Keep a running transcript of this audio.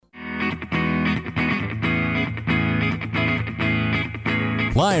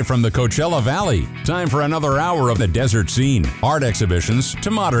Live from the Coachella Valley, time for another hour of the desert scene. Art exhibitions to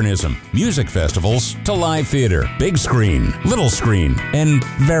modernism, music festivals to live theater, big screen, little screen, and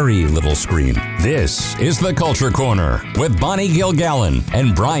very little screen. This is the Culture Corner with Bonnie Gilgallon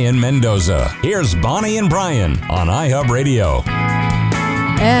and Brayan Mendoza. Here's Bonnie and Brayan on iHub Radio.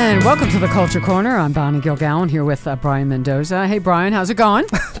 And welcome to the Culture Corner. I'm Bonnie Gilgallon here with Brayan Mendoza. Hey, Brian, how's it going?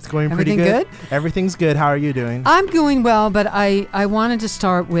 It's going pretty good. Everything's good. How are you doing? I'm doing well, but I wanted to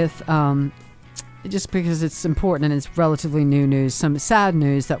start with, just because it's important and it's relatively new news, some sad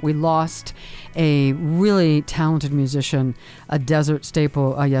news that we lost a really talented musician, a desert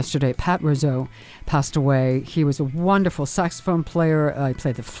staple yesterday. Pat Rizzo passed away. He was a wonderful saxophone player. He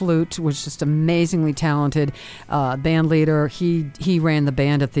played the flute, was just amazingly talented. Band leader. He ran the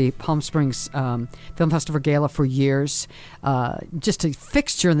band at the Palm Springs Film Festival Gala for years. Just a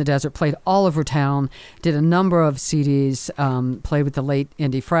fixture in the desert. Played all over town. Did a number of CDs. Played with the late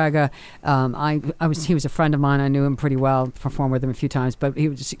Indy Fraga. He was a friend of mine. I knew him pretty well. Performed with him a few times. But he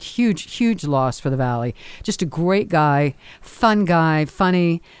was just a huge loss for the Valley. Just a great guy,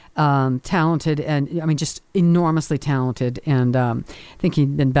 funny. Talented, and I mean just enormously talented, and I think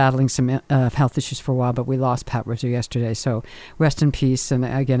he'd been battling some health issues for a while, but we lost Pat Rizzo yesterday, so rest in peace. And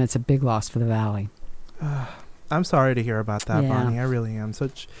again, it's a big loss for the Valley. I'm sorry to hear about that, Bonnie. I really am.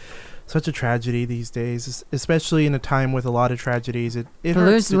 Such a tragedy these days, especially in a time with a lot of tragedies. It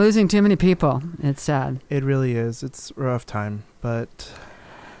hurts. Losing too many people. It's sad. It really is. It's a rough time, but...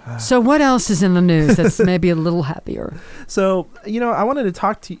 So what else is in the news that's maybe a little happier? So, I wanted to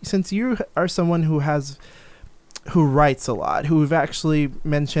talk to you, since you are someone who writes a lot, who've actually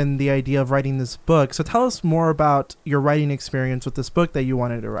mentioned the idea of writing this book. So tell us more about your writing experience with this book that you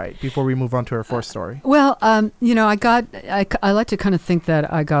wanted to write before we move on to our fourth story. Well, I like to kind of think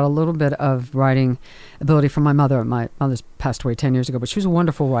that I got a little bit of writing ability from my mother. My mother's passed away 10 years ago, but she was a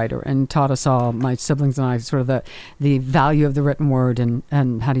wonderful writer and taught us all, my siblings and I, sort of the value of the written word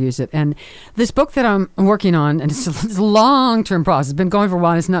and how to use it. And this book that I'm working on, and it's a long-term process, it's been going for a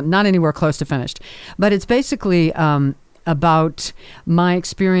while, it's not anywhere close to finished, but it's basically about my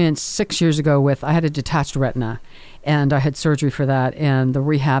experience 6 years ago with, I had a detached retina, and I had surgery for that, and the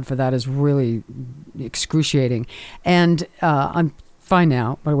rehab for that is really excruciating. And I'm fine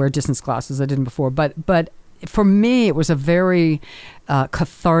now, but I wear distance glasses. I didn't before, but for me, it was a very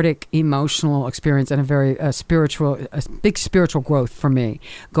cathartic, emotional experience, and a very big spiritual growth for me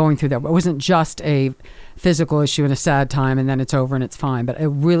going through that. It wasn't just a physical issue and a sad time, and then it's over and it's fine. But it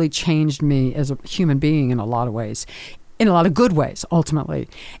really changed me as a human being in a lot of ways, in a lot of good ways, ultimately.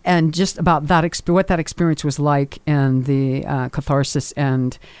 And just about that, what that experience was like, and the catharsis,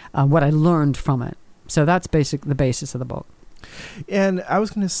 and what I learned from it. So that's the basis of the book. And I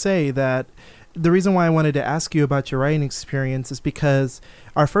was going to say that the reason why I wanted to ask you about your writing experience is because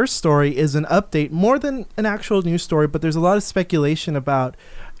our first story is an update, more than an actual news story, but there's a lot of speculation about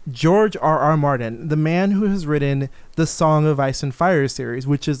George R.R. Martin, the man who has written the Song of Ice and Fire series,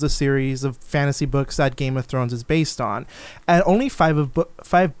 which is the series of fantasy books that Game of Thrones is based on. And only five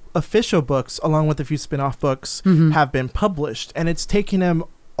official books, along with a few spin-off books, have been published. And it's taken him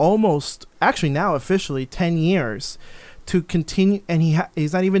now officially 10 years to continue, and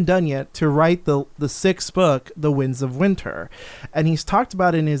he's not even done yet, to write the sixth book, The Winds of Winter. And he's talked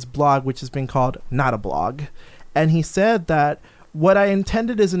about in his blog, which has been called Not a Blog, and he said that what I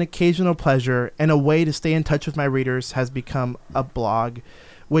intended as an occasional pleasure and a way to stay in touch with my readers has become a blog,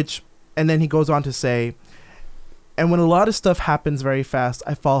 and then he goes on to say, and when a lot of stuff happens very fast,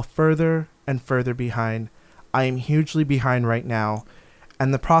 I fall further and further behind. I am hugely behind right now,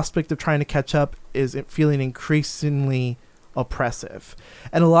 and the prospect of trying to catch up is feeling increasingly oppressive.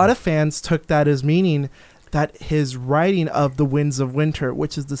 And a lot of fans took that as meaning that his writing of The Winds of Winter,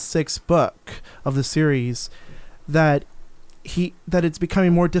 which is the sixth book of the series, that it's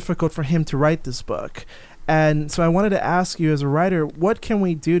becoming more difficult for him to write this book. And so I wanted to ask you, as a writer, what can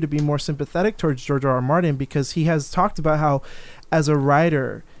we do to be more sympathetic towards George R.R. Martin? Because he has talked about how, as a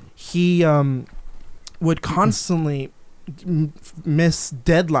writer, he would constantly miss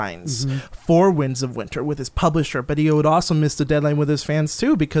deadlines for Winds of Winter with his publisher, but he would also miss the deadline with his fans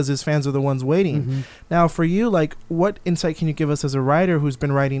too, because his fans are the ones waiting. Now, for you, what insight can you give us as a writer who's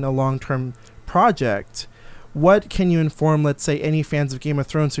been writing a long-term project? What can you inform, let's say, any fans of Game of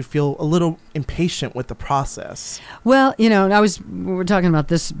Thrones who feel a little impatient with the process? Well, we were talking about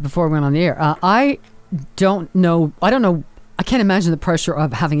this before we went on the air. I don't know I can't imagine the pressure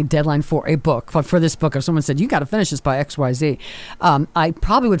of having a deadline for a book. For this book, if someone said, you got to finish this by XYZ, I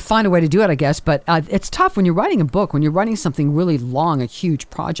probably would find a way to do it, I guess. But it's tough when you're writing a book, when you're writing something really long, a huge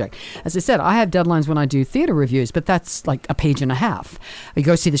project. As I said, I have deadlines when I do theater reviews, but that's like a page and a half. You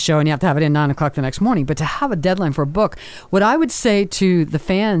go see the show and you have to have it in 9 o'clock the next morning. But to have a deadline for a book, what I would say to the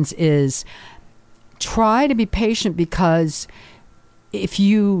fans is try to be patient, because if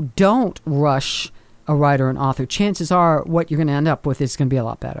you don't rush a writer and author, chances are what you're going to end up with is going to be a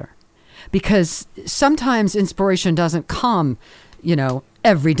lot better. Because sometimes inspiration doesn't come,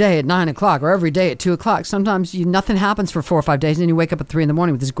 every day at 9 o'clock or every day at 2 o'clock. Sometimes nothing happens for 4 or 5 days, and then you wake up at 3 in the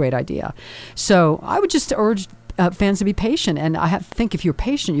morning with this great idea. So I would just urge fans to be patient. And I think if you're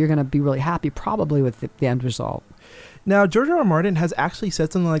patient, you're going to be really happy probably with the end result. Now, George R. R. Martin has actually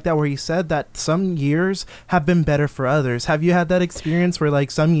said something like that, where he said that some years have been better for others. Have you had that experience where,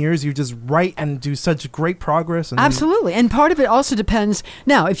 like, some years you just write and do such great progress? And absolutely. And part of it also depends.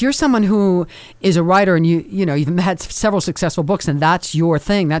 Now, if you're someone who is a writer and you've had several successful books and that's your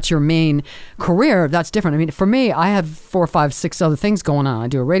thing, that's your main career, that's different. I mean, for me, I have 4, 5, 6 other things going on. I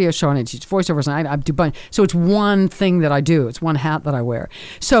do a radio show and I teach voiceovers, and I do bunch. So it's one thing that I do. It's one hat that I wear.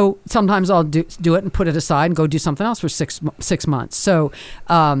 So sometimes I'll do it and put it aside and go do something else for 6 months. So,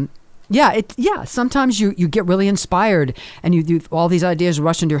 sometimes you get really inspired and you do all these ideas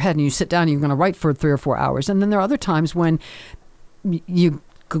rush into your head and you sit down and you're going to write for 3 or 4 hours. And then there are other times when you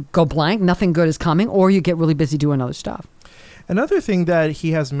go blank, nothing good is coming, or you get really busy doing other stuff. Another thing that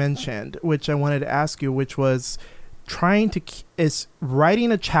he has mentioned, which I wanted to ask you, which was is writing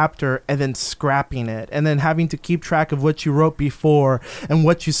a chapter and then scrapping it, and then having to keep track of what you wrote before and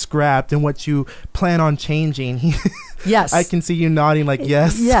what you scrapped and what you plan on changing. Yes. I can see you nodding like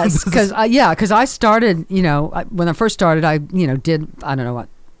yes. Yes, because I started, when I first started, I did, I don't know what,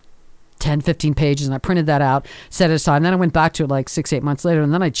 10, 15 pages, and I printed that out, set it aside, and then I went back to it like 6, 8 months later,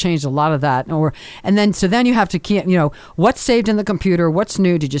 and then I changed a lot of that. So then you have to keep, what's saved in the computer, what's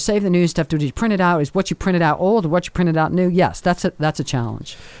new, did you save the new stuff, did you print it out, is what you printed out old, or what you printed out new? Yes, that's a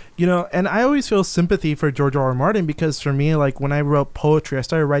challenge. And I always feel sympathy for George R. R. Martin, because for me, like, when I wrote poetry, I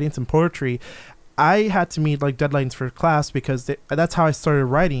started writing some poetry, I had to meet like deadlines for class, because that's how I started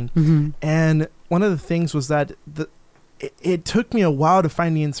writing. Mm-hmm. And one of the things was that it took me a while to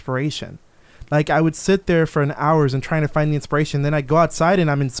find the inspiration. Like, I would sit there for hours and trying to find the inspiration. Then I go outside and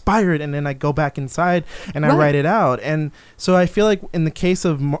I'm inspired, and then I go back inside and I write it out. And so I feel like in the case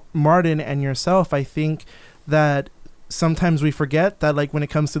of Martin and yourself, I think that sometimes we forget that, like, when it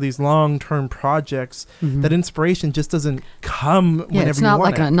comes to these long-term projects, mm-hmm. that inspiration just doesn't come whenever you want it. It's not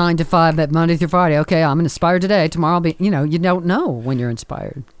like a 9 to 5 that Monday through Friday. Okay, I'm inspired today. Tomorrow I'll be, you don't know when you're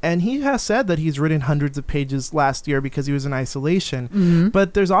inspired. And he has said that he's written hundreds of pages last year because he was in isolation. Mm-hmm.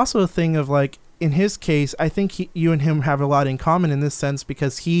 But there's also a thing of, like, in his case, I think you and him have a lot in common in this sense,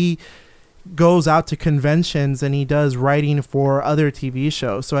 because he goes out to conventions and he does writing for other TV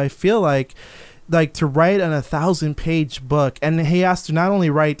shows. So I feel like to write an 1,000-page book, and he has to not only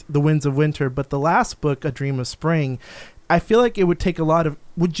write The Winds of Winter, but the last book, A Dream of Spring, I feel like it would take a lot of,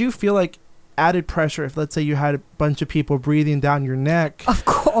 would you feel like added pressure if, let's say, you had a bunch of people breathing down your neck? Of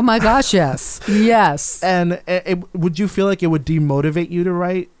course. Oh my gosh, yes. Yes. And would you feel like it would demotivate you to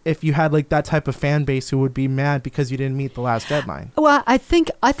write if you had like that type of fan base who would be mad because you didn't meet the last deadline? Well, I think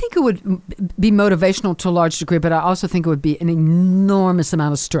it would be motivational to a large degree, but I also think it would be an enormous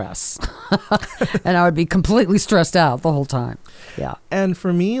amount of stress. And I would be completely stressed out the whole time. Yeah. And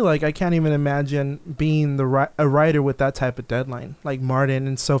for me, like, I can't even imagine being a writer with that type of deadline, like Martin.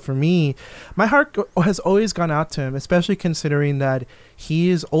 And so for me, my heart has always gone out to him, especially considering that he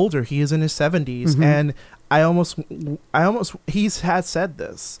is older. He is in his 70s. Mm-hmm. And I almost has said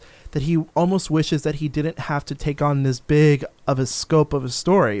this, that he almost wishes that he didn't have to take on this big of a scope of a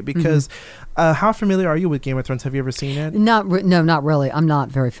story, because how familiar are you with Game of Thrones? Have you ever seen it? No, not really. I'm not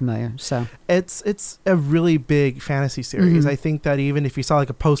very familiar. So it's a really big fantasy series. Mm-hmm. I think that even if you saw like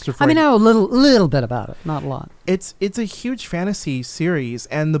a poster for I know a little bit about it, not a lot. It's a huge fantasy series,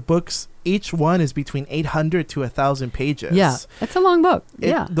 and the books, each one is between 800 to 1,000 pages. Yeah, it's a long book.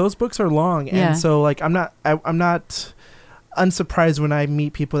 Those books are long, and so like I'm not unsurprised when I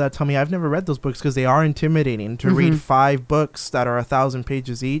meet people that tell me I've never read those books, because they are intimidating to read 5 books that are 1,000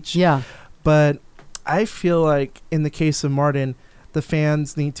 pages each. Yeah. But I feel like in the case of Martin, the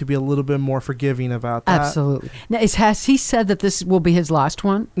fans need to be a little bit more forgiving about that. Absolutely. Now, has he said that this will be his last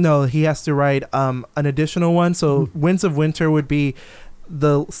one? No, he has to write an additional one. So Winds of Winter would be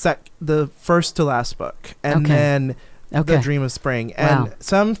the first to last book, and then The Dream of Spring. And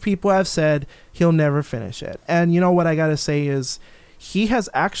some people have said he'll never finish it. And you know what I got to say is, he has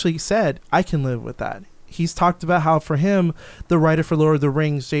actually said, I can live with that. he's talked about how for him, the writer for Lord of the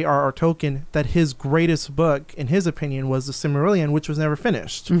Rings, J.R.R. Tolkien, that his greatest book, in his opinion, was The Silmarillion, which was never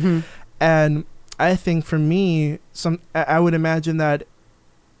finished. Mm-hmm. And I think for me, I would imagine that,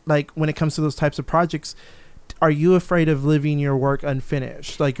 like, when it comes to those types of projects, are you afraid of leaving your work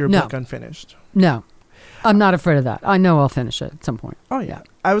unfinished, like your book unfinished? No. I'm not afraid of that. I know I'll finish it at some point. Oh, yeah.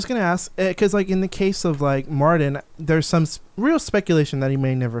 I was going to ask, because like in the case of like Martin, there's some real speculation that he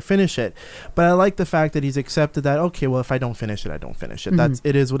may never finish it. But I like the fact that he's accepted that, okay, well, if I don't finish it, I don't finish it. Mm-hmm.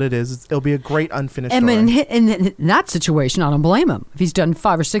 It is what it is. It'll be a great unfinished story. And in that situation, I don't blame him. If he's done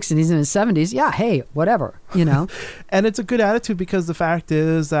 5 or 6 and he's in his 70s, yeah, hey, whatever, you know. And it's a good attitude because the fact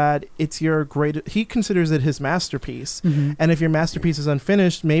is that it's your great, he considers it his masterpiece. Mm-hmm. And if your masterpiece is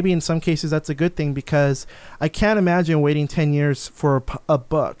unfinished, maybe in some cases that's a good thing, because I can't imagine waiting 10 years for a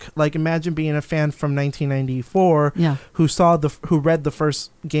book. Like, imagine being a fan from 1994 who read the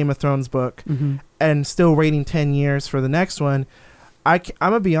first Game of Thrones book mm-hmm. and still waiting 10 years for the next one. I'm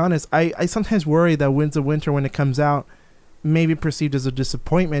going to be honest, I sometimes worry that Winds of Winter, when it comes out, may be perceived as a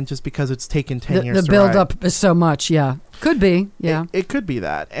disappointment just because it's taken 10 years the to build write. up is so much. Yeah, could be. Yeah, it could be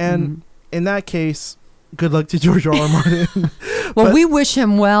that. And mm-hmm. in that case, good luck to George R. R. Martin. Well, we wish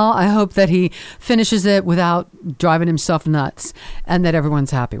him well. I hope that he finishes it without driving himself nuts, and that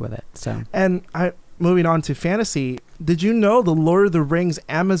everyone's happy with it. So, and moving on to fantasy, did you know the Lord of the Rings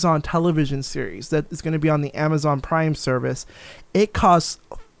Amazon television series that is going to be on the Amazon Prime service? It costs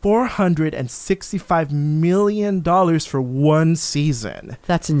 $465 million for one season.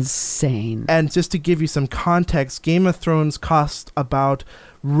 That's insane. And just to give you some context, Game of Thrones cost about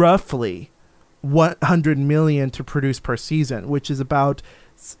roughly $100 million to produce per season, which was about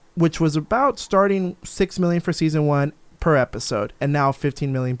starting $6 million for season 1 per episode, and now $15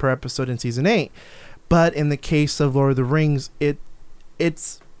 million per episode in season 8. But in the case of Lord of the Rings, it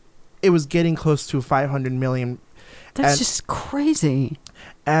was getting close to $500 million. That's just crazy.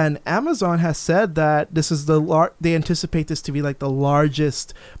 And Amazon has said that this is they anticipate this to be like the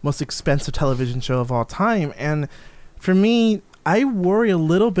largest, most expensive television show of all time. And for me, I worry a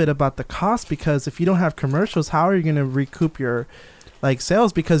little bit about the cost, because if you don't have commercials, how are you going to recoup your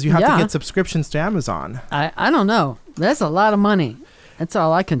sales? Because you have to get subscriptions to Amazon. I don't know. That's a lot of money. That's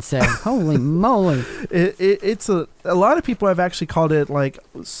all I can say. Holy moly! It's a lot of people have actually called it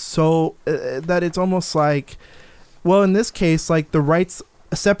that it's almost like, well, in this case, like the rights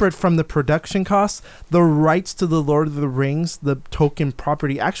separate from the production costs, the rights to the Lord of the Rings, the Tolkien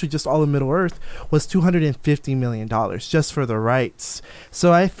property, actually just all of Middle Earth, was $250 million just for the rights.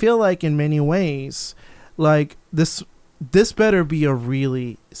 So I feel like in many ways, like this better be a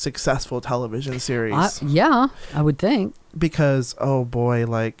really successful television series. Yeah, I would think. Because, oh boy,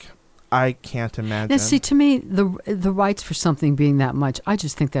 I can't imagine. Now, see, to me, the rights for something being that much, I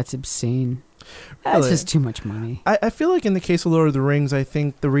just think that's obscene. That's Really? just too much money. I feel like in the case of Lord of the Rings, I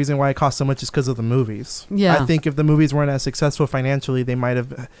think the reason why it costs so much is because of the movies. Yeah. I think if the movies weren't as successful financially, they might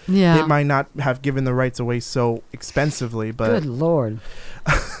not have given the rights away so expensively. But good Lord.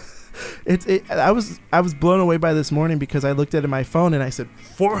 I was blown away by this morning, because I looked at my phone and I said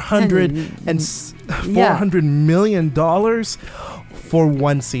 $400 million for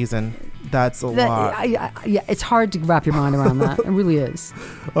one season. That's a lot. Yeah, it's hard to wrap your mind around that. It really is.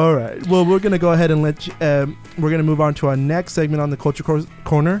 All right. Well, we're going to go ahead and we're going to move on to our next segment on the Culture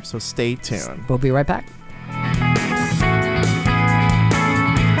Corner. So stay tuned. We'll be right back.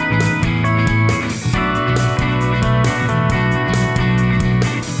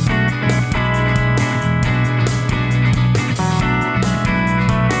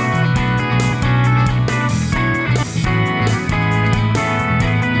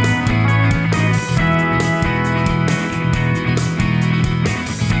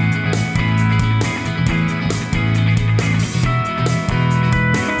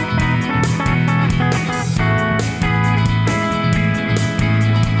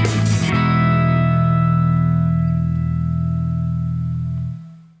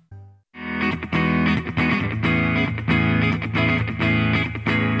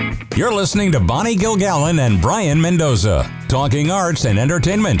 You're listening to Bonnie Gilgallon and Brayan Mendoza, talking arts and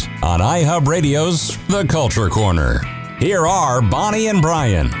entertainment on iHub Radio's The Culture Corner. Here are Bonnie and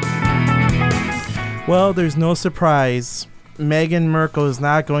Brayan. Well, there's no surprise. Meghan Markle is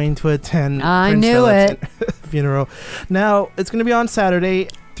not going to attend I Prince knew Philip's funeral. Now, it's going to be on Saturday,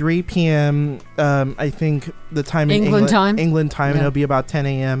 3 p.m. I think the time in England time, yeah. And it'll be about 10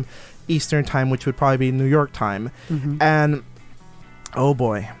 a.m. Eastern time, which would probably be New York time. Mm-hmm. And, oh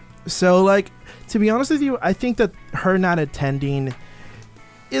boy. So, to be honest with you, I think that her not attending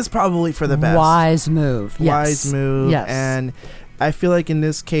is probably for the best. Wise move. Yes. Yes. And I feel like in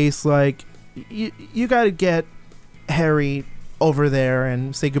this case, you got to get Harry over there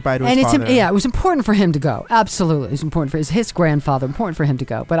and say goodbye to his father. It was important for him to go. Absolutely. It was important for his grandfather, important for him to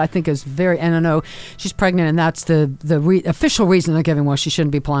go. But I think it's and I know she's pregnant, and that's the official reason they're giving was she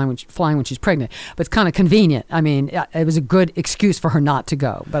shouldn't be flying when she's pregnant. But it's kind of convenient. I mean, it was a good excuse for her not to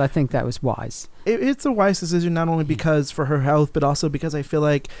go, but I think that was wise. It's a wise decision, not only because for her health, but also because I feel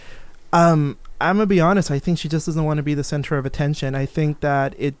like, I'm going to be honest, I think she just doesn't want to be the center of attention. I think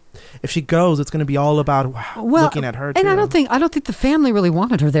that if she goes, it's going to be all about looking at her, too. And I don't think the family really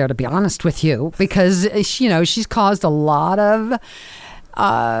wanted her there, to be honest with you, because, she's caused a lot of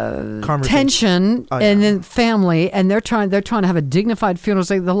tension in the family, and they're trying to have a dignified funeral.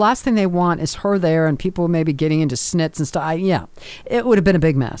 So the last thing they want is her there and people maybe getting into snits and stuff. It would have been a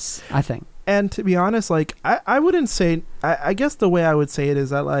big mess, I think. And to be honest, like, I wouldn't say, I guess the way I would say it is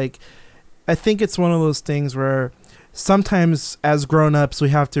that, like, I think it's one of those things where sometimes as grown-ups we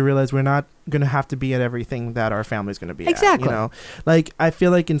have to realize we're not going to have to be at everything that our family's going to be exactly. at, Like, I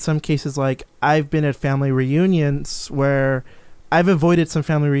feel like in some cases, like, I've been at family reunions where I've avoided some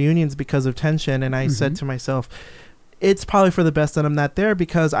family reunions because of tension, and I said to myself, it's probably for the best that I'm not there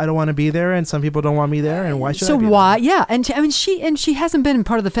because I don't want to be there, and some people don't want me there, and why should I be there? Yeah, and she hasn't been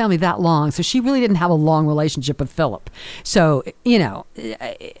part of the family that long, so she really didn't have a long relationship with Phillip. So,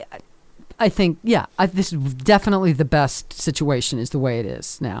 I think, this is definitely the best situation is the way it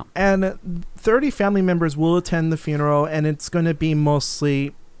is now. And 30 family members will attend the funeral, and it's going to be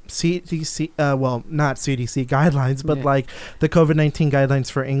mostly CDC, not CDC guidelines, but like the COVID-19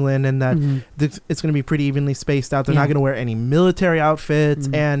 guidelines for England, and that it's going to be pretty evenly spaced out. They're not going to wear any military outfits.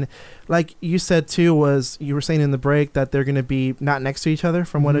 And like you said too, you were saying in the break that they're going to be not next to each other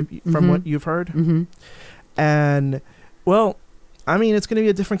from what you've heard. And well, I mean, it's going to be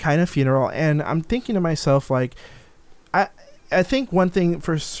a different kind of funeral. And I'm thinking to myself, like, I think one thing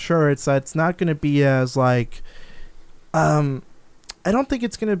for sure, it's that it's not going to be as like, I don't think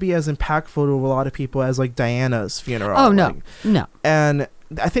it's going to be as impactful to a lot of people as like Diana's funeral. Oh, no, no. And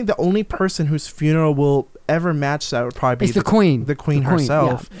I think the only person whose funeral will ever match that would probably be the Queen. The Queen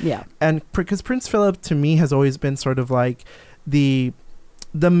herself. Yeah. And because Prince Philip to me has always been sort of like the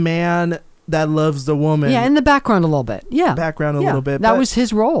man that loves the woman. Yeah, in the background a little bit. Yeah. Little bit. That was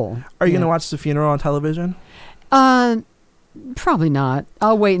his role. Are you going to watch the funeral on television? Probably not.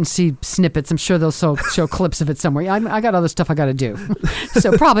 I'll wait and see snippets. I'm sure they'll show clips of it somewhere. I got other stuff I got to do.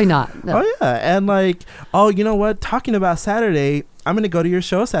 So probably not. No. Oh, yeah. And like, you know what? Talking about Saturday, I'm going to go to your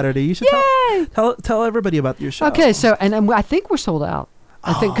show Saturday. You should tell everybody about your show. Okay. So, and I think we're sold out.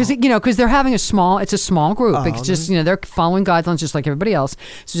 I think because they're having it's a small group. It's just, they're following guidelines just like everybody else.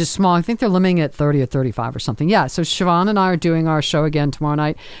 So just small. I think they're limiting it at 30 or 35 or something. Yeah. So Siobhan and I are doing our show again tomorrow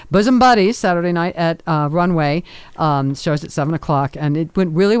night. Bosom Buddies, Saturday night at Runway. Shows at 7:00. And it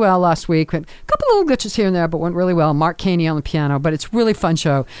went really well last week. Had a couple little glitches here and there, but went really well. Mark Caney on the piano. But it's really fun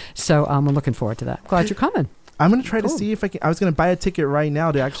show. So we're looking forward to that. Glad you're coming. I'm going to try to see if I can. I was going to buy a ticket right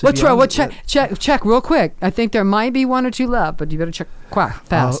now to actually. Check real quick. I think there might be one or two left, but you better check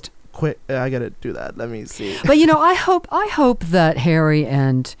fast. Quick, I got to do that. Let me see. But I hope that Harry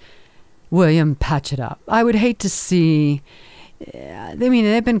and William patch it up. I would hate to see. I mean,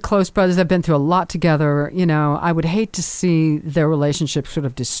 they've been close brothers. They've been through a lot together. I would hate to see their relationship sort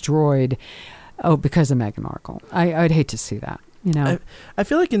of destroyed. Because of Meghan Markle. I'd hate to see that. I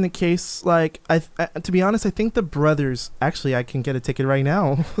feel like in the case, like, I to be honest, I think the brothers, actually, I can get a ticket right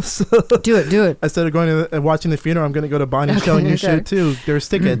now. So do it. Instead of going to watching the funeral, I'm going to go to Bonnie's show and you should too. There's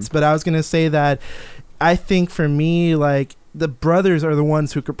tickets. But I was going to say that I think for me, like, the brothers are the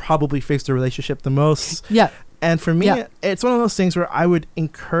ones who could probably fix the relationship the most. Yeah. And for me, it's one of those things where I would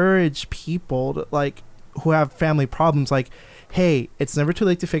encourage people to, like, who have family problems, like, hey, it's never too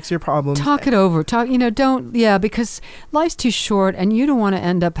late to fix your problem. Talk it over. Because life's too short, and you don't want to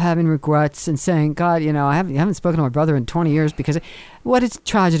end up having regrets and saying, God, I haven't spoken to my brother in 20 years because what a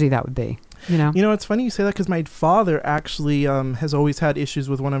tragedy that would be. It's funny you say that because my father actually has always had issues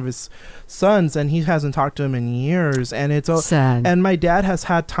with one of his sons, and he hasn't talked to him in years, and it's sad. And my dad has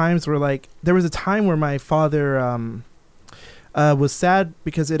had times where, like, there was a time where my father was sad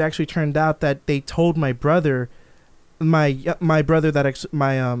because it actually turned out that they told my brother. My brother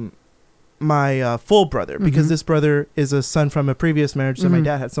my full brother, because this brother is a son from a previous marriage that my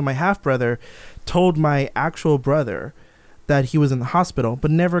dad had. So my half brother told my actual brother that he was in the hospital, but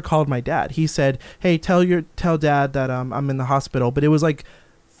never called my dad. He said, "Hey, tell dad that I'm in the hospital." But it was like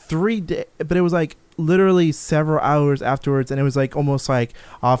 3 days. But it was like literally several hours afterwards, and it was like almost like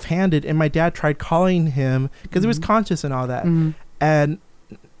offhanded. And my dad tried calling him because he was conscious and all that, and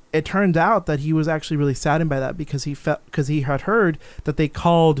it turned out that he was actually really saddened by that because he had heard that they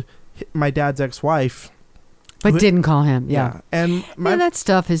called my dad's ex-wife. But didn't call him, yeah. And that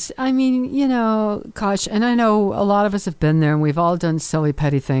stuff is, I mean, gosh, and I know a lot of us have been there and we've all done silly,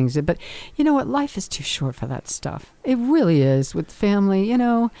 petty things. But you know what? Life is too short for that stuff. It really is. With family,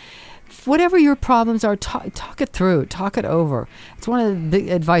 whatever your problems are, talk it through, talk it over. It's one of the big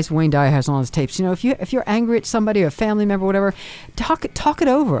advice Wayne Dyer has on his tapes. If you're angry at somebody or a family member, whatever, talk it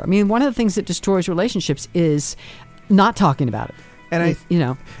over. I mean, one of the things that destroys relationships is not talking about it. And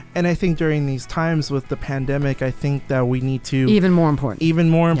I think during these times with the pandemic, I think that we need to even more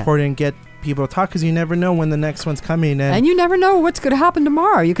important get people to talk, because you never know when the next one's coming, and you never know what's going to happen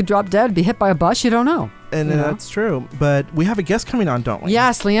tomorrow. You could drop dead, be hit by a bus. You don't know. And that's true. But we have a guest coming on, don't we?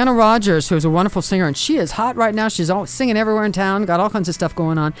 Yes, Leanna Rodgers, who's a wonderful singer, and she is hot right now. She's singing everywhere in town, got all kinds of stuff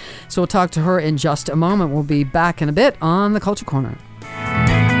going on. So we'll talk to her in just a moment. We'll be back in a bit on the Culture Corner.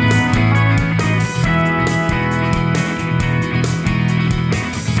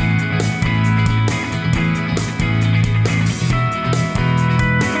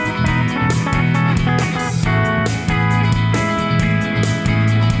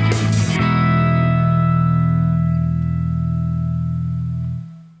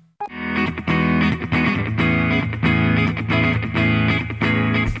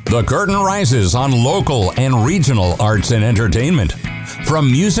 The curtain rises on local and regional arts and entertainment. From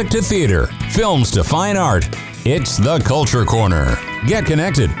music to theater, films to fine art, it's the Culture Corner. Get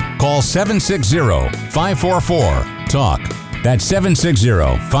connected. Call 760-544-TALK. That's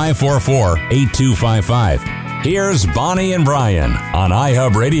 760-544-8255. Here's Bonnie and Brayan on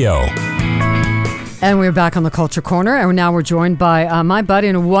iHub Radio. And we're back on the Culture Corner, and now we're joined by my buddy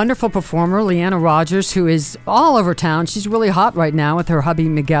and a wonderful performer, Leanna Rodgers, who is all over town. She's really hot right now with her hubby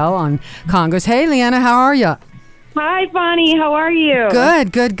Miguel on congas. Hey, Leanna, how are you? Hi, Bonnie. How are you?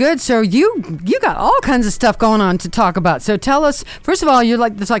 Good. So you got all kinds of stuff going on to talk about. So tell us, first of all,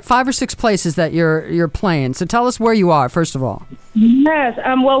 there's like 5 or 6 places that you're playing. So tell us where you are, first of all. Yes.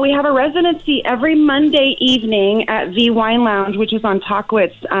 Well, we have a residency every Monday evening at V Wine Lounge, which is on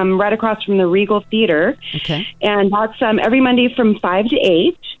Tockwitz, right across from the Regal Theater. Okay. And that's every Monday from 5 to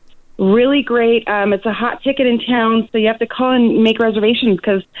 8. Really great. It's a hot ticket in town, so you have to call and make reservations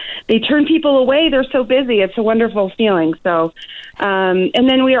because they turn people away. They're so busy. It's a wonderful feeling. So, and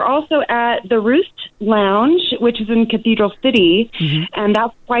then we are also at the Roost Lounge, which is in Cathedral City, and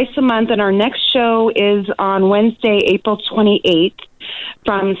that's twice a month. And our next show is on Wednesday, April 28th,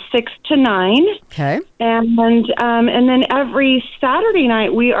 from 6 to 9. Okay. And then every Saturday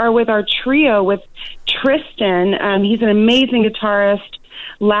night we are with our trio with Tristan. He's an amazing guitarist.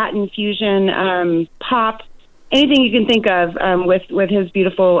 Latin fusion, pop, anything you can think of with his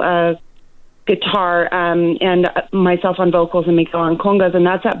beautiful guitar, and myself on vocals and Miguel on congas, and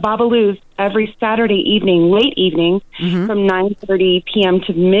that's at Babalu's every Saturday evening, late evening, from 9:30 p.m.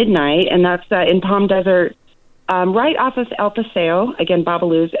 to midnight, and that's in Palm Desert, right off of El Paseo, again,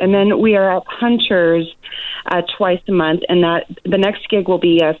 Babalu's. And then we are at Hunter's twice a month, and that the next gig will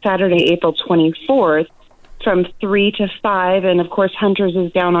be Saturday, April 24th, from 3 to 5, and of course Hunter's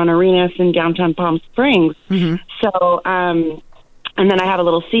is down on Arenas in downtown Palm Springs. So, and then I have a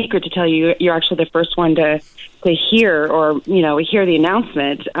little secret to tell you. You're actually the first one to hear, or hear the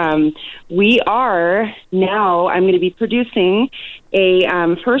announcement. We are now. I'm going to be producing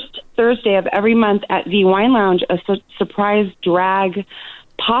a first Thursday of every month at the Wine Lounge, a surprise drag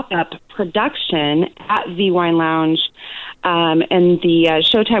pop-up production at the Wine Lounge. And the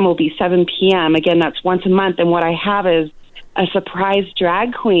showtime will be 7 p.m. Again, that's once a month. And what I have is a surprise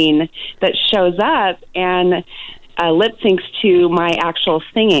drag queen that shows up and lip syncs to my actual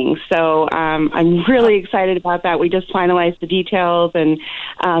singing. So I'm really excited about that. We just finalized the details, and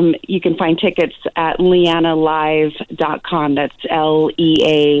you can find tickets at leannalive.com. That's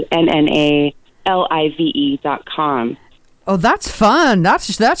Leannalive.com. Oh, that's fun. That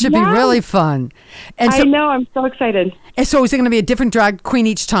should be really fun. And I know. I'm so excited. And so is it going to be a different drag queen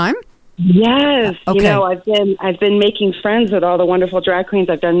each time? Yes. Okay. I've been making friends with all the wonderful drag queens.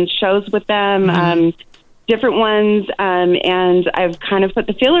 I've done shows with them, different ones, and I've kind of put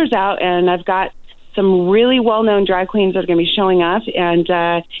the feelers out, and I've got some really well-known drag queens that are going to be showing up, and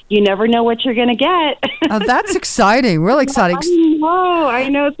you never know what you're going to get. Oh, that's exciting. Really exciting. I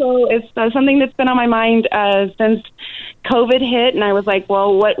know. So it's something that's been on my mind since COVID hit, and I was like,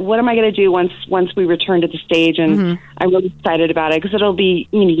 well, what am I going to do once we return to the stage? And I'm really excited about it because it'll be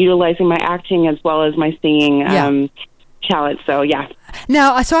utilizing my acting as well as my singing talent. So yeah.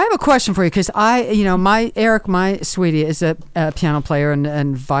 Now, so I have a question for you because Eric, my sweetie, is a piano player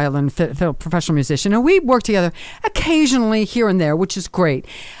and violin professional musician, and we work together occasionally here and there, which is great.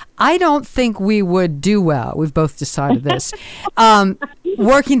 I don't think we would do well. We've both decided this.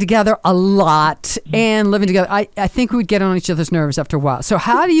 Working together a lot and living together. I think we'd get on each other's nerves after a while. So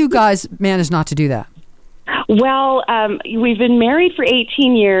how do you guys manage not to do that? Well, we've been married for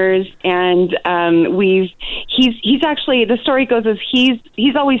 18 years, and he's actually, the story goes as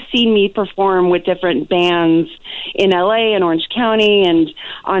he's always seen me perform with different bands in LA and Orange County and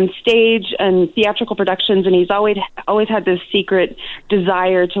on stage and theatrical productions, and he's always had this secret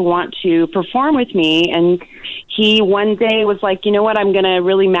desire to want to perform with me. And he one day was like, you know what, I'm going to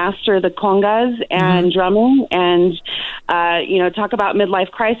really master the congas and drumming and talk about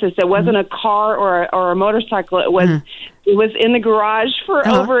midlife crisis. It wasn't a car or a motorcycle. It was in the garage for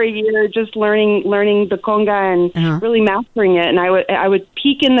over a year, just learning the conga and really mastering it. And I would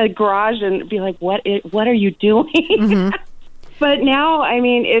peek in the garage and be like, what are you doing? But now, I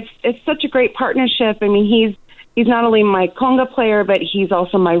mean, it's such a great partnership. I mean, he's not only my conga player, but he's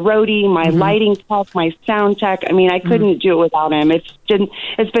also my roadie, my lighting tech, my sound tech. I mean, I couldn't do it without him. It's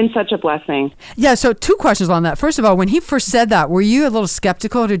been such a blessing. Yeah, so 2 questions on that. First of all, when he first said that, were you a little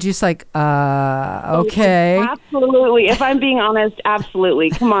skeptical? Or did you just like, okay? Absolutely. If I'm being honest, absolutely.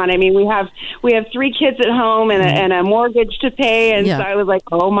 Come on. I mean, we have 3 kids at home and a mortgage to pay. And so I was like,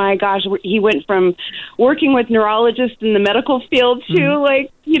 oh my gosh, he went from working with neurologists in the medical field to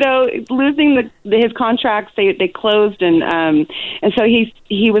losing his contracts. They closed, and so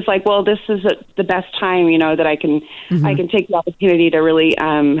he was like, well, this is the best time, that I can take the opportunity to really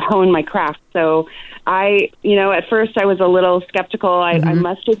hone my craft. So at first I was a little skeptical. I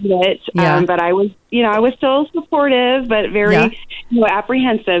must admit, but I was still supportive, but very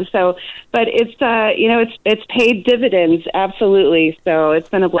apprehensive. So, but it's paid dividends, absolutely. So it's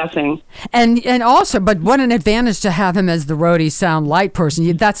been a blessing. And also, but what an advantage to have him as the roadie sound light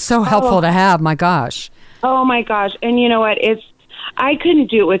person. That's so helpful to have. My gosh. Oh my gosh. And you know what? I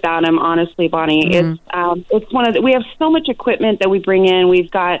couldn't do it without him, honestly, Bonnie. It's one of we have so much equipment that we bring in. We've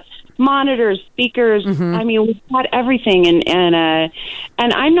got monitors, speakers. I mean, we've got everything, and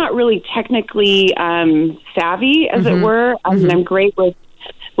I'm not really technically savvy, as it were. I mean, I'm great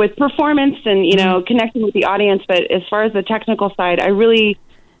with performance and connecting with the audience, but as far as the technical side, I really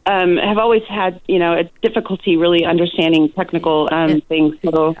have always had a difficulty really understanding technical things.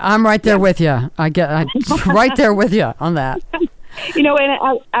 So I'm right there with you. I'm right there with you on that.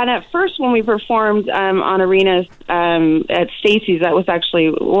 And at first when we performed on arenas at Stacy's, that was actually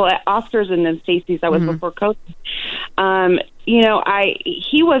at Oscars and then Stacy's, that was before COVID.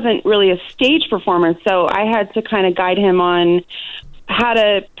 He wasn't really a stage performer, so I had to kind of guide him on how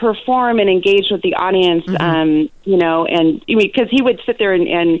to perform and engage with the audience, and because he would sit there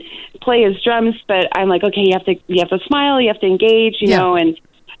and play his drums, but I'm like, okay, you have to smile, you have to engage,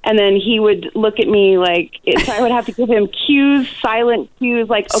 and then he would look at me like, so I would have to give him cues, silent cues,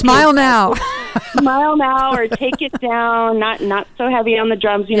 like, okay, smile now, smile now, or take it down, not so heavy on the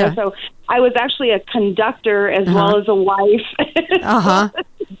drums, So I was actually a conductor as well as a wife.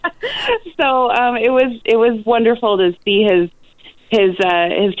 So it was wonderful to see his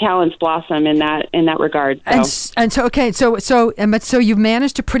talents blossom in that regard. So. And so you've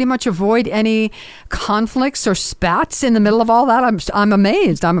managed to pretty much avoid any conflicts or spats in the middle of all that. I'm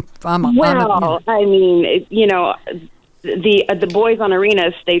amazed. I mean, the boys on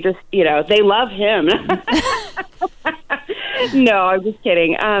arenas, they just they love him. No, I'm just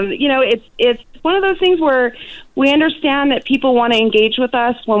kidding. It's one of those things where we understand that people want to engage with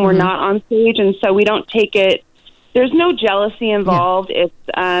us when we're not on stage, and so we don't take it. There's no jealousy involved.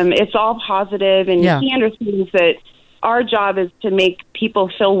 It's all positive, and he understands that our job is to make people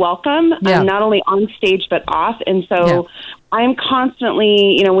feel welcome, not only on stage but off. And so I'm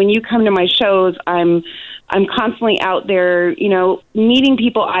constantly, when you come to my shows, I'm constantly out there, meeting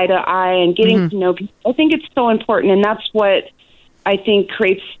people eye to eye and getting to know people. I think it's so important, and that's what I think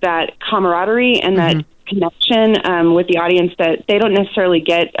creates that camaraderie and that connection with the audience that they don't necessarily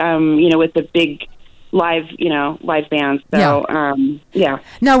get, with the big live bands. So,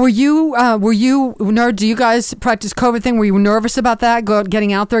 Now, were you do you guys practice COVID thing? Were you nervous about that,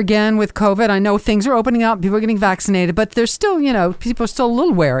 getting out there again with COVID? I know things are opening up, people are getting vaccinated, but there's still, people are still a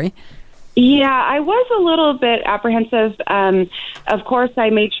little wary. Yeah, I was a little bit apprehensive. Of course, I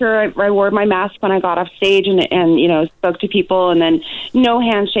made sure I wore my mask when I got off stage and spoke to people, and then no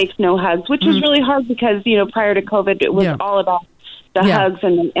handshakes, no hugs, which was really hard because, prior to COVID, it was all about the hugs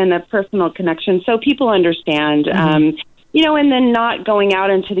and the personal connection. So people understand, and then not going out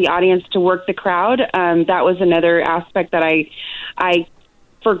into the audience to work the crowd. That was another aspect that I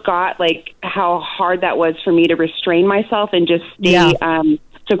forgot, like how hard that was for me to restrain myself and just stay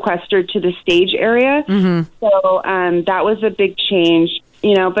sequestered to the stage area. So that was a big change.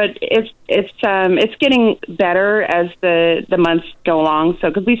 but it's getting better as the months go along. So,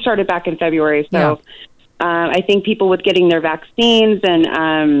 because we started back in February, so I think people with getting their vaccines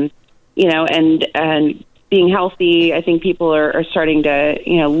and and being healthy, I think people are starting to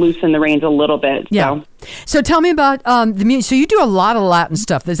loosen the reins a little bit. Yeah. So tell me about the music. So you do a lot of Latin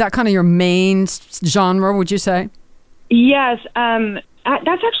stuff. Is that kind of your main genre? Would you say? Yes.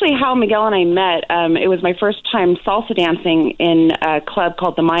 That's actually how Miguel and I met. It was my first time salsa dancing in a club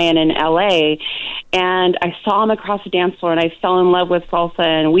called the Mayan in LA, and I saw him across the dance floor, and I fell in love with salsa,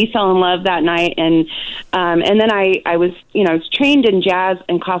 and we fell in love that night. And then I was trained in jazz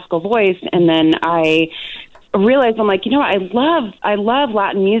and classical voice, and then I realized I'm like, I love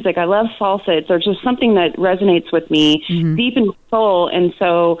Latin music. I love salsa. There's just something that resonates with me deep in the soul, and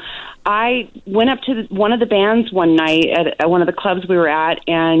so I went up to one of the bands one night at one of the clubs we were at,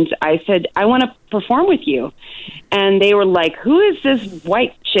 and I said, I want to perform with you. And they were like, who is this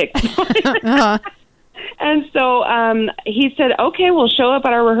white chick? And so he said, okay, we'll show up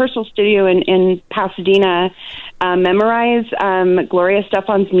at our rehearsal studio in Pasadena, memorize Gloria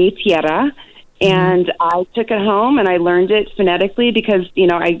Estefan's Mi Tierra. And I took it home and I learned it phonetically because,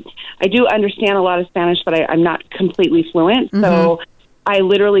 I do understand a lot of Spanish, but I'm not completely fluent. So I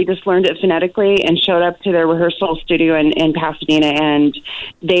literally just learned it phonetically and showed up to their rehearsal studio in Pasadena, and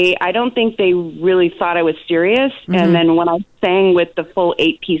I don't think they really thought I was serious. And then when I sang with the full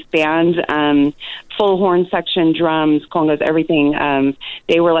 8-piece band, full horn section, drums, congos, everything,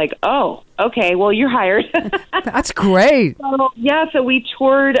 they were like, oh, okay, well, you're hired. That's great. So we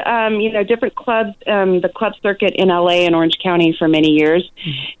toured, different clubs, the club circuit in LA and Orange County for many years.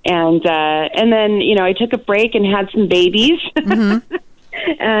 And then, I took a break and had some babies.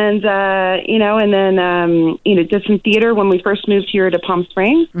 And, and then, did some theater when we first moved here to Palm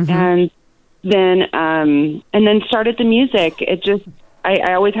Springs, and then started the music. It just,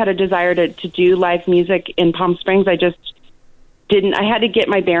 I always had a desire to do live music in Palm Springs. I just didn't, I had to get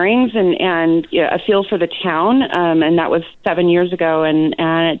my bearings and a feel for the town. And that was 7 years ago. And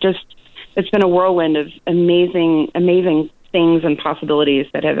it's been a whirlwind of amazing things and possibilities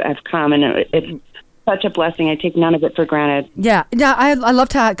that have come. And it's such a blessing. I take none of it for granted. Yeah. I love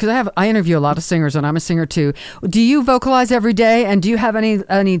to, because I interview a lot of singers, and I'm a singer too. Do you vocalize every day, and do you have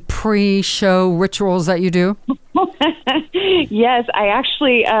any pre-show rituals that you do? Yes, I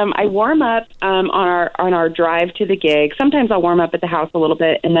actually I warm up on our drive to the gig. Sometimes I'll warm up at the house a little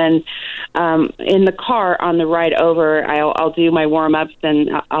bit, and then in the car on the ride over, I'll do my warm ups,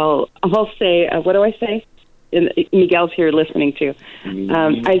 and I'll say, what do I say? Miguel's here listening too.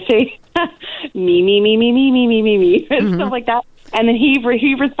 I say me, and stuff like that. And then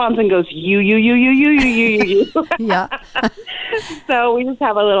he responds and goes, you. Yeah. So we just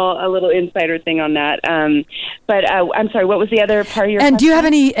have a little insider thing on that. But I'm sorry, what was the other part of your question? Do you have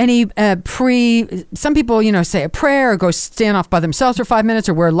any some people, say a prayer or go stand off by themselves for 5 minutes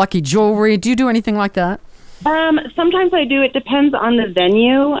or wear lucky jewelry? Do you do anything like that? Sometimes I do. It depends on the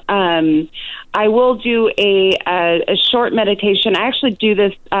venue. I will do a short meditation. I actually do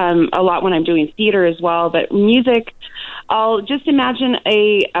this a lot when I'm doing theater as well. But music, I'll just imagine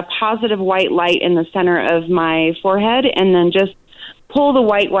a positive white light in the center of my forehead, and then just pull the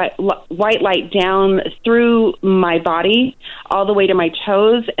white light down through my body all the way to my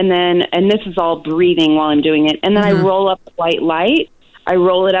toes, and this is all breathing while I'm doing it. And then I roll up the white light. I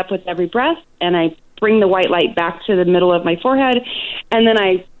roll it up with every breath, and I bring the white light back to the middle of my forehead, and then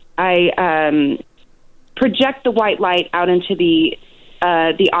I project the white light out into the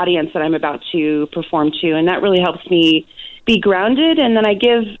audience that I'm about to perform to, and that really helps me be grounded. And then I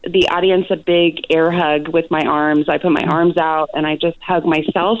give the audience a big air hug with my arms. I put my arms out and I just hug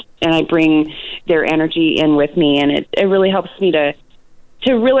myself, and I bring their energy in with me, and it really helps me to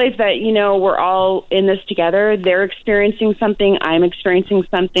realize that, we're all in this together. They're experiencing something, I'm experiencing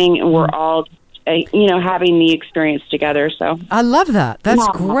something, and we're all having the experience together. So I love that. That's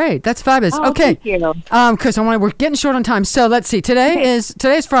great. That's fabulous. Okay. Thank you. Because we're getting short on time. So let's see.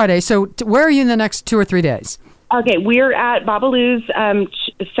 Today's Friday. So where are you in the next 2 or 3 days? Okay, we're at Babalu's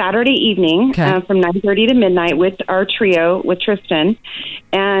Saturday evening from 9:30 to midnight with our trio with Tristan,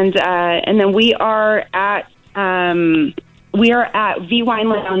 and then we are at V Wine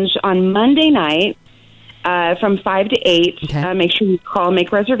Lounge on Monday night. From 5 to 8. Okay. Make sure you call,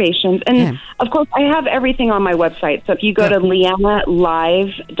 make reservations. And, of course, I have everything on my website. So if you go to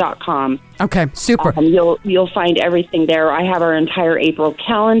leannalive.com. Okay, super. You'll find everything there. I have our entire April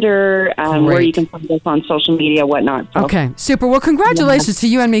calendar where you can find us on social media, whatnot. So. Okay, super. Well, congratulations to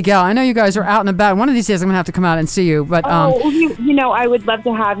you and Miguel. I know you guys are out and about. One of these days I'm going to have to come out and see you. But I would love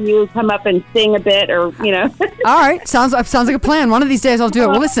to have you come up and sing a bit or. All right, sounds like a plan. One of these days I'll do it.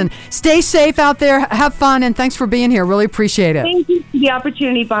 Well, listen, stay safe out there. Have fun, and thanks for being here. Really appreciate it. Thank you for the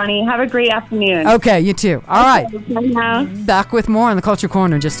opportunity, Bonnie. Have a great afternoon. Okay, you too. All right. Bye. Back with more on the Culture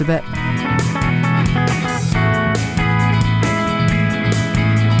Corner in just a bit.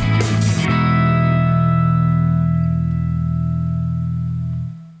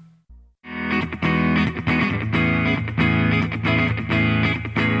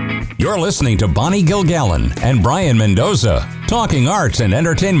 You're listening to Bonnie Gilgallon and Brayan Mendoza, talking arts and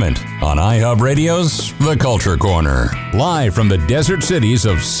entertainment on iHub Radio's The Culture Corner. Live from the desert cities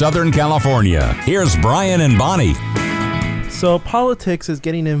of Southern California, here's Brayan and Bonnie. So politics is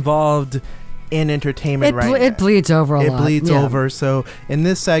getting involved in entertainment right now. It bleeds over a lot. It bleeds over. So in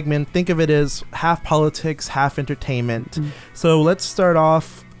this segment, think of it as half politics, half entertainment. So let's start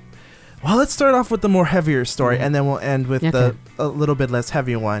off with the more heavier story, and then we'll end with a little bit less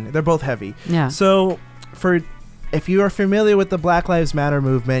heavy one. They're both heavy. Yeah. So if you are familiar with the Black Lives Matter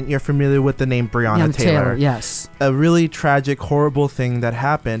movement, you're familiar with the name Breonna Taylor. Yes. A really tragic, horrible thing that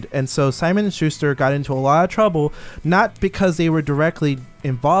happened. And so Simon & Schuster got into a lot of trouble, not because they were directly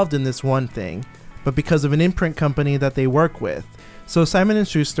involved in this one thing, but because of an imprint company that they work with. So Simon &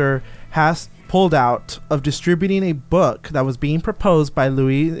 Schuster has pulled out of distributing a book that was being proposed by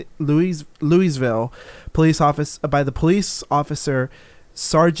Louisville police officer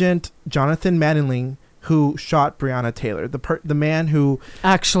Sergeant Jonathan Manning, who shot Breonna Taylor, the man who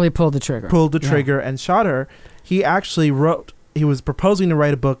actually pulled the trigger and shot her. He was proposing to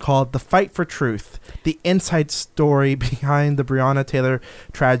write a book called The Fight for Truth, the inside story behind the Breonna Taylor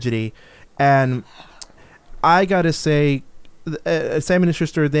tragedy. And I gotta say, Simon &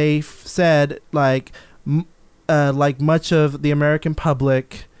 Schuster, they said, like much of the American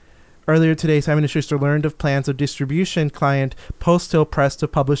public, earlier today, Simon & Schuster learned of plans of distribution client Post Hill Press to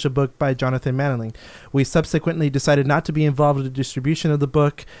publish a book by Jonathan Manning. We subsequently decided not to be involved in the distribution of the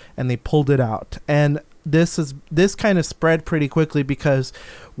book, and they pulled it out. And this kind of spread pretty quickly, because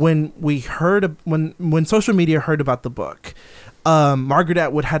when social media heard about the book, Margaret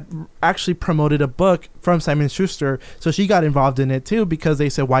Atwood had actually promoted a book from Simon & Schuster, so she got involved in it too, because they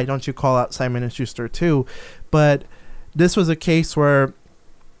said, why don't you call out Simon & Schuster too? But this was a case where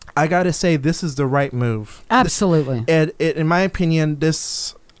I gotta say, this is the right move. Absolutely. In my opinion,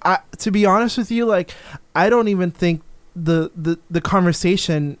 to be honest with you, like, I don't even think the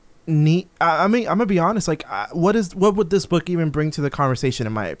conversation I'm gonna be honest, like, what would this book even bring to the conversation,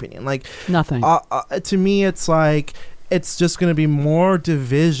 in my opinion? Like, nothing. To me, it's like, it's just going to be more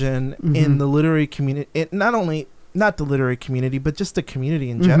division in the literary community. Not the literary community, but just the community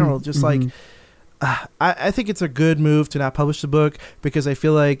in general. Just like, I think it's a good move to not publish the book, because I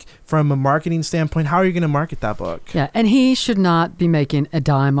feel like from a marketing standpoint, how are you going to market that book? Yeah, and he should not be making a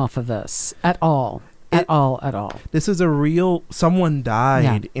dime off of this at all. At all. This is someone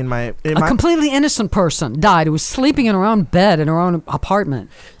died a completely innocent person died who was sleeping in her own bed in her own apartment.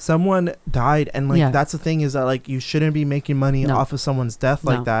 Someone died, and that's the thing, is that, like, you shouldn't be making money off of someone's death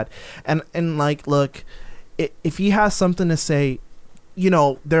like that. And like, look, if he has something to say,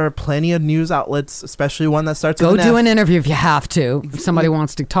 there are plenty of news outlets, especially one that starts with an F. Go do an interview if you have to. If somebody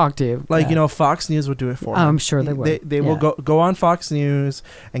wants to talk to you. Like, Fox News would do it for him. I'm sure they would. They will go on Fox News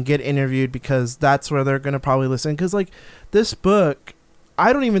and get interviewed, because that's where they're going to probably listen. Because, like, this book,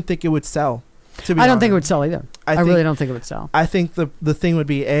 I don't even think it would sell. I don't think it would sell either. I really don't think it would sell. I think the thing would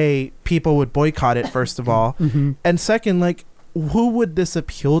be, people would boycott it, first of all. And second, like, who would this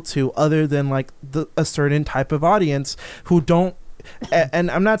appeal to other than, like, a certain type of audience who don't,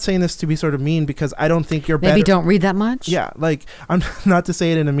 and I'm not saying this to be sort of mean, because I don't think you're better. Maybe don't read that much. Yeah, like, I'm not to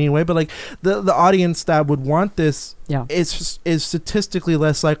say it in a mean way, but, like, the audience that would want this is statistically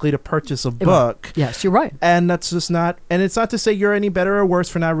less likely to purchase a book. Yes, you're right. And that's just not, and it's not to say you're any better or worse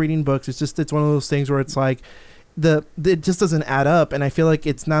for not reading books. It's just, it's one of those things where it's like, it just doesn't add up. And I feel like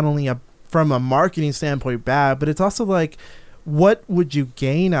it's not only from a marketing standpoint bad, but it's also like, what would you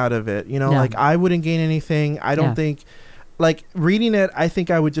gain out of it? Like, I wouldn't gain anything. I don't think. Like, reading it, I think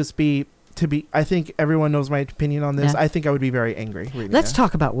I would just I think everyone knows my opinion on this. I think I would be very angry reading Let's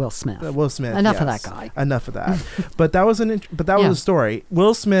talk about Will Smith. Will Smith. Enough of that guy. Enough of that. But that was a story.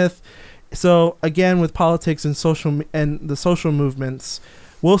 Will Smith. So again, with politics and the social movements,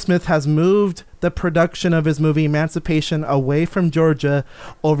 Will Smith has moved the production of his movie Emancipation away from Georgia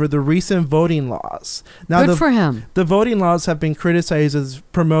over the recent voting laws. Now, Good for him. The voting laws have been criticized as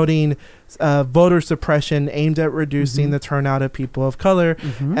promoting voter suppression aimed at reducing the turnout of people of color.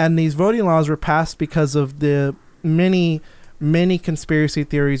 And these voting laws were passed because of the many conspiracy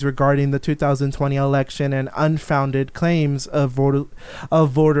theories regarding the 2020 election and unfounded claims of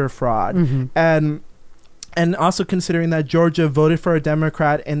voter fraud. And also considering that Georgia voted for a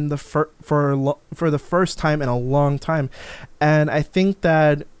Democrat in the for the first time in a long time. And I think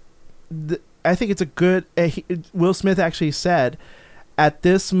that I think it's a good Will Smith actually said, at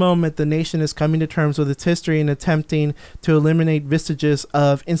this moment, the nation is coming to terms with its history and attempting to eliminate vestiges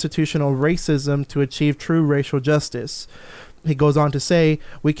of institutional racism to achieve true racial justice. He goes on to say,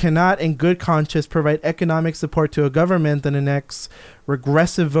 we cannot in good conscience provide economic support to a government that enacts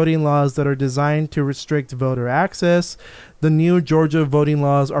regressive voting laws that are designed to restrict voter access. The new Georgia voting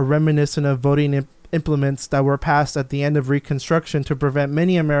laws are reminiscent of voting implements that were passed at the end of Reconstruction to prevent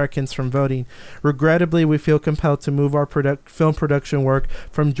many Americans from voting. Regrettably, we feel compelled to move our film production work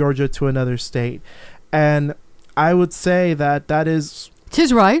from Georgia to another state. And I would say that is... It's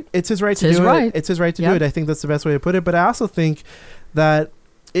his right. It's his right to do it. It's his right to do it. I think that's the best way to put it. But I also think that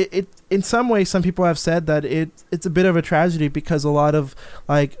it in some ways, some people have said that it's a bit of a tragedy because a lot of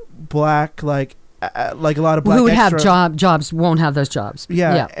black a lot of black who would have jobs won't have those jobs.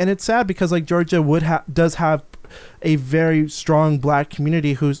 Yeah, and it's sad because Georgia does have a very strong black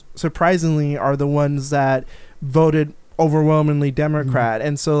community who surprisingly are the ones that voted overwhelmingly Democrat.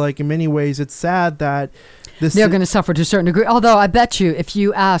 And so in many ways it's sad that they're going to suffer to a certain degree. Although I bet you if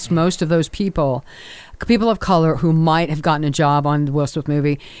you ask most of those people of color who might have gotten a job on the Will Smith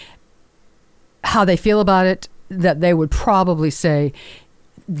movie, how they feel about it, that they would probably say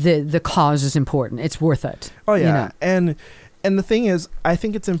the cause is important. It's worth it. Oh yeah. And the thing is, I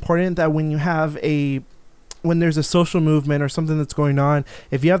think it's important that when there's a social movement or something that's going on,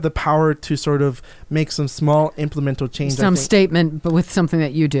 if you have the power to sort of make some small implemental change, statement, but with something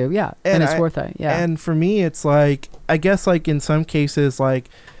that you do, and it's worth it. Yeah. And for me, it's I guess in some cases,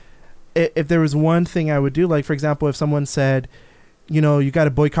 if there was one thing I would do, for example, if someone said, you got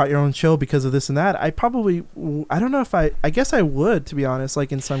to boycott your own show because of this and that, I don't know if I guess I would, to be honest,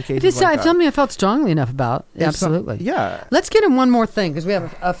 in some cases. It's something I felt strongly enough about. Absolutely. Yeah. Let's get in one more thing because we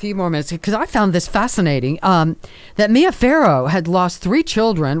have a few more minutes, because I found this fascinating, that Mia Farrow had lost 3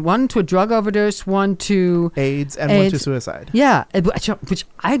 children, one to a drug overdose, one to AIDS, and one to suicide. Yeah, which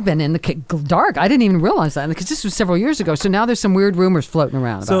I'd been in the dark. I didn't even realize that because this was several years ago. So now there's some weird rumors floating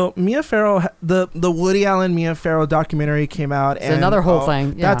around. So Mia Farrow, the Woody Allen Mia Farrow documentary came out, and another whole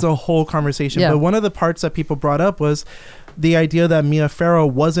thing. Yeah. That's a whole conversation. But one of the parts that people brought up was the idea that Mia Farrow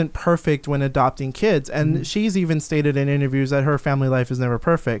wasn't perfect when adopting kids. And she's even stated in interviews that her family life is never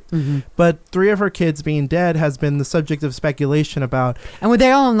perfect. But 3 of her kids being dead has been the subject of speculation about. And were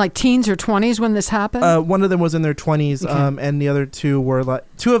they all in teens or 20s when this happened? One of them was in their 20s, and the other 2 were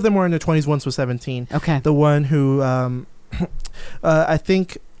 2 of them were in their 20s. One was 17. Okay. The one who, I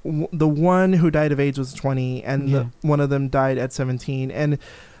think, the one who died of AIDS was 20, and one of them died at 17, and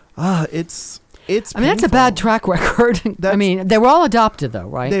it's painful. That's a bad track record. They were all adopted though,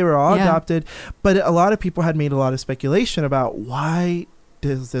 right? They were all adopted, but a lot of people had made a lot of speculation about why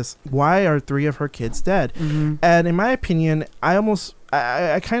are 3 of her kids dead. And in my opinion,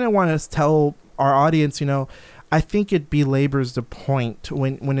 I kind of want to tell our audience, I think it belabors the point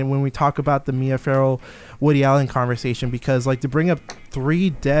when we talk about the Mia Farrow Woody Allen conversation, because to bring up 3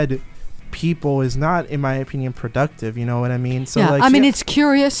 dead people is not, in my opinion, productive. You know what I mean? So it's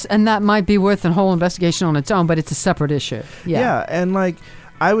curious, and that might be worth a whole investigation on its own, but it's a separate issue. Yeah, and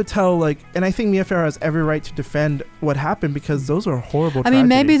I would tell and I think Mia Farrow has every right to defend what happened, because those are horrible tragedies.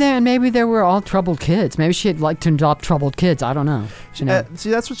 maybe they were all troubled kids. Maybe she'd like to adopt troubled kids. I don't know. See,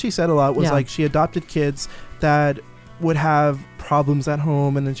 that's what she said a lot, was she adopted kids that would have problems at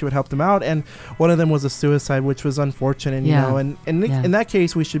home, and then she would help them out, and one of them was a suicide, which was unfortunate. And in that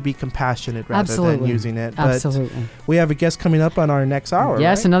case, we should be compassionate rather than using it. But we have a guest coming up on our next hour.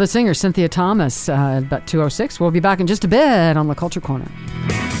 Yes, right? Another singer, Cynthia Thomas, about 2:06. We'll be back in just a bit on the Culture Corner.